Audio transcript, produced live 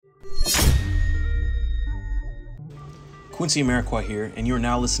Quincy Amarikwa here, and you are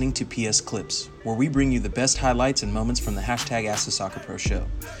now listening to PS Clips, where we bring you the best highlights and moments from the hashtag Ask the Soccer Pro show.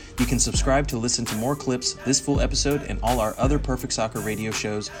 You can subscribe to listen to more clips, this full episode, and all our other Perfect Soccer radio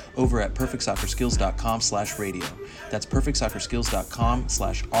shows over at perfectsoccerskills.com/radio. That's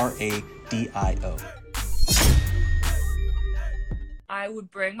perfectsoccerskills.com/RADIO. I would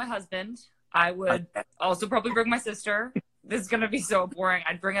bring my husband. I would also probably bring my sister. This is going to be so boring.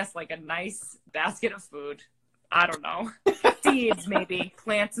 I'd bring us like a nice basket of food. I don't know. Seeds, maybe.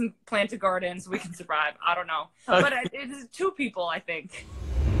 Plant a garden so we can survive. I don't know. Okay. But it is 2 people, I think.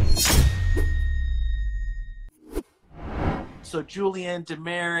 So Julian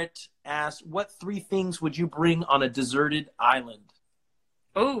Demerit asked, what 3 things would you bring on a deserted island?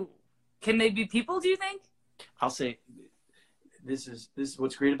 Oh, can they be people, do you think? I'll say this is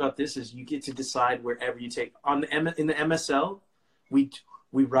what's great about this is you get to decide wherever you take. In the MSL,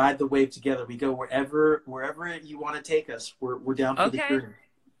 we ride the wave together. We go wherever you want to take us. We're down for the journey.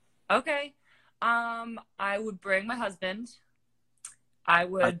 Okay. I would bring my husband. I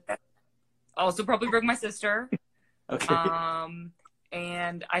would also probably bring my sister. Okay.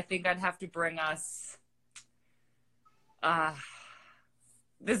 And I think I'd have to bring us.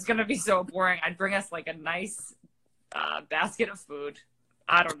 This is gonna be so boring. I'd bring us like a nice basket of food.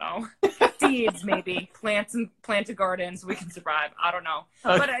 I don't know. Seeds, maybe. Plant a garden so we can survive. I don't know.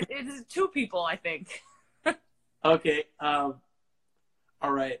 Okay. But it is 2 people, I think. Okay. All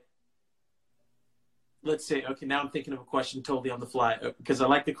right. Let's say, okay, now I'm thinking of a question totally on the fly because I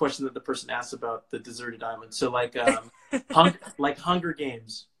like the question that the person asked about the deserted island. So like Hunger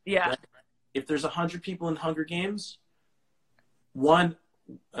Games. Yeah. Right? If there's 100 people in Hunger Games,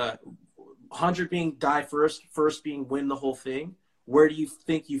 100 being die first being win the whole thing, where do you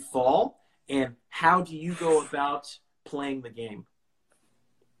think you fall, and how do you go about playing the game?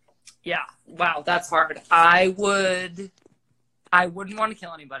 Yeah. Wow, that's hard. I wouldn't want to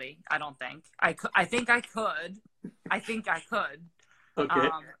kill anybody, I don't think. I think I could. Okay.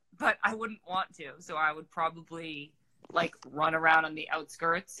 But I wouldn't want to. So I would probably like run around on the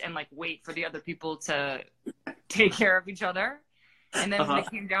outskirts and like wait for the other people to take care of each other. And then when it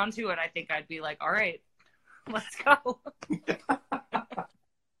came down to it, I think I'd be like, all right, let's go.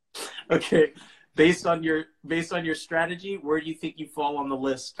 Okay. Based on your strategy, where do you think you fall on the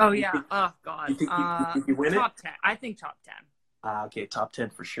list? Oh yeah. Oh God. You think you win top 10. I think top 10. Okay, top 10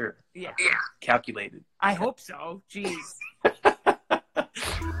 for sure. Yeah. Calculated. I hope so. Jeez.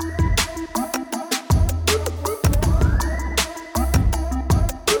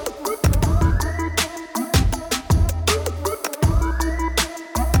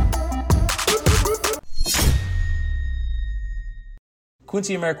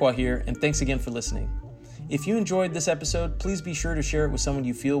 Quincy Amarikwa here, and thanks again for listening. If you enjoyed this episode, please be sure to share it with someone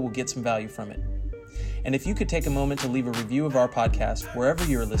you feel will get some value from it. And if you could take a moment to leave a review of our podcast wherever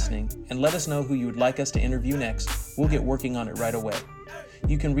you're listening and let us know who you would like us to interview next, we'll get working on it right away.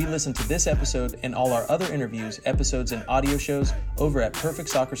 You can re-listen to this episode and all our other interviews, episodes, and audio shows over at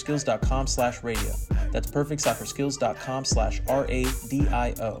perfectsoccerskills.com/radio. That's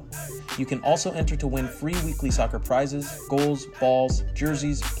perfectsoccerskills.com/RADIO. You can also enter to win free weekly soccer prizes, goals, balls,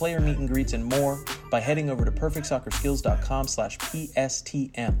 jerseys, player meet and greets, and more by heading over to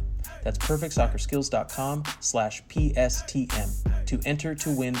perfectsoccerskills.com/PSTM. That's perfectsoccerskills.com/PSTM to enter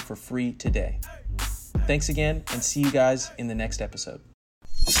to win for free today. Thanks again, and see you guys in the next episode.